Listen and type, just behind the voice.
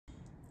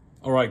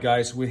All right,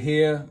 guys, we're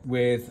here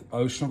with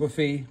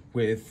oceanography,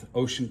 with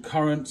ocean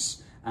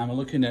currents, and we're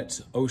looking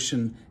at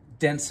ocean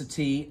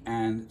density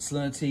and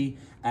salinity.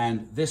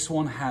 And this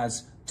one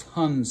has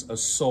tons of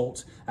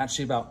salt,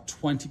 actually about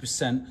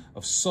 20%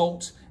 of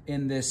salt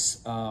in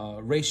this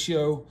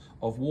ratio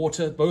of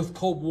water, both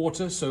cold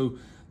water, so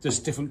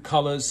just different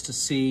colors to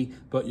see,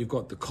 but you've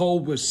got the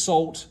cold with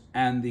salt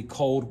and the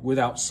cold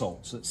without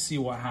salt. So let's see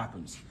what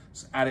happens.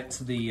 Let's add it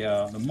to the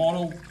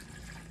model,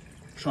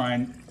 try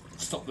and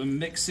stop them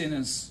mixing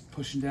as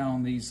pushing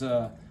down these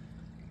little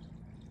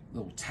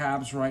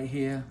tabs right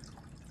here.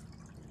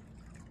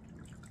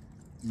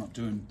 I'm not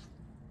doing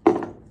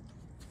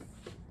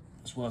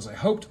as well as I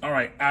hoped. All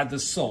right, add the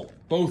salt,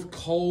 both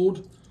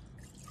cold,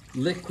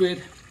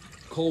 liquid,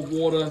 cold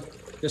water.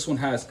 This one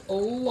has a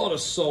lot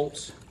of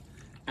salt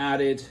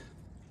added.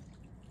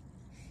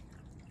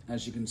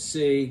 As you can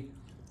see,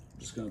 I'm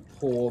just gonna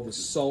pour the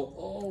salt.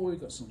 Oh,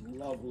 we've got some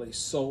lovely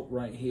salt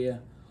right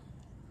here.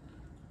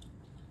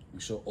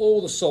 Make sure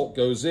all the salt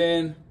goes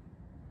in.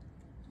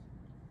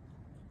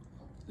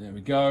 There we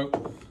go.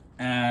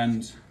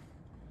 And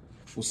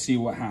we'll see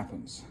what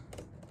happens.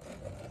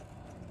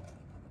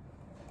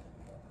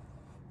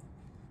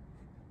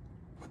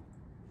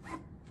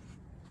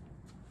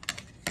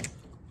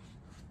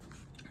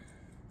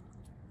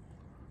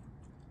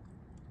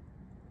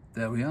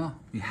 There we are.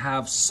 We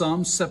have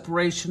some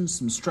separation,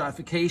 some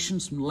stratification,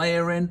 some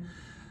layering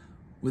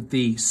with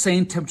the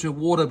same temperature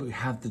water, but we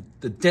have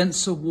the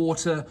denser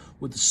water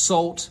with the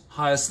salt,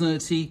 higher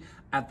salinity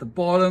at the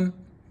bottom.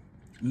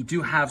 We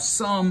do have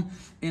some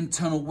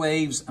internal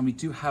waves, and we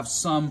do have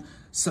some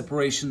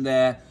separation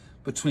there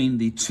between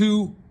the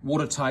two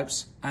water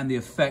types and the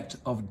effect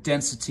of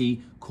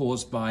density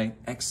caused by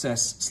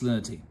excess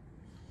salinity.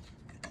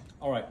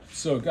 All right,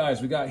 so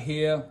guys, we got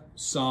here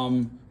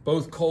some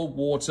both cold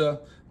water,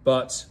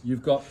 but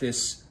you've got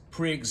this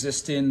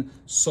pre-existing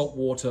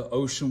saltwater,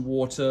 ocean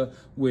water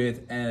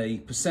with a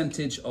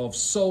percentage of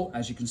salt.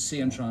 As you can see,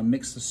 I'm trying to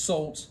mix the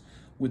salt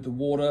with the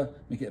water,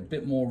 make it a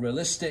bit more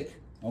realistic,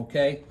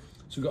 okay?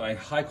 So we've got a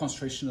high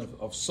concentration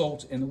of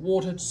salt in the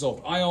water,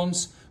 dissolved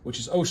ions, which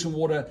is ocean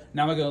water.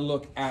 Now we're gonna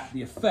look at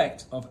the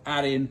effect of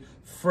adding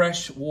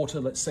fresh water,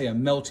 let's say a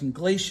melting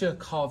glacier,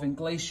 calving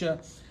glacier,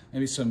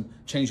 maybe some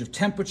change of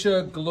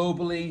temperature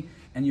globally,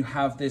 and you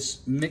have this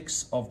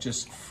mix of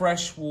just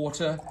fresh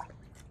water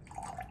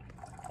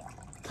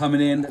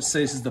coming in. Let's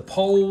say this is the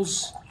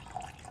poles,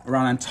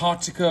 around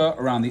Antarctica,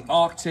 around the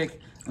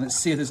Arctic, and let's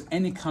see if there's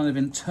any kind of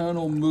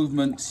internal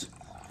movement.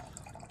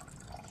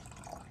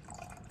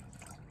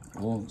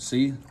 Oh,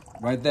 see,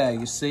 right there,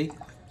 you see,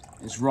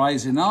 it's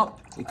rising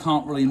up. It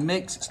can't really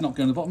mix, it's not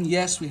going to the bottom.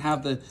 Yes, we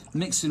have the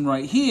mixing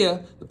right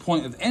here, the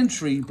point of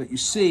entry, but you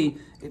see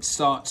it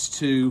starts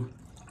to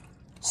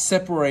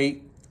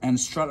separate and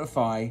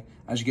stratify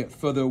as you get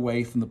further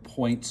away from the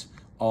point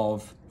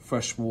of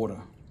fresh water.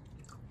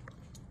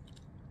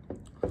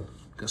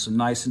 Got some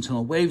nice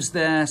internal waves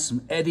there,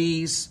 some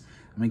eddies,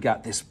 and we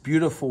got this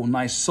beautiful,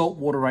 nice salt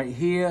water right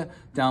here.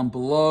 Down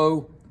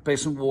below,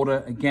 basement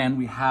water, again,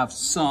 we have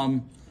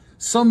some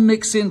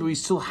mixing, but we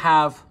still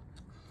have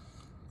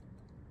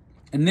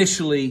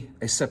initially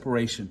a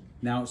separation.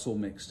 Now it's all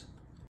mixed.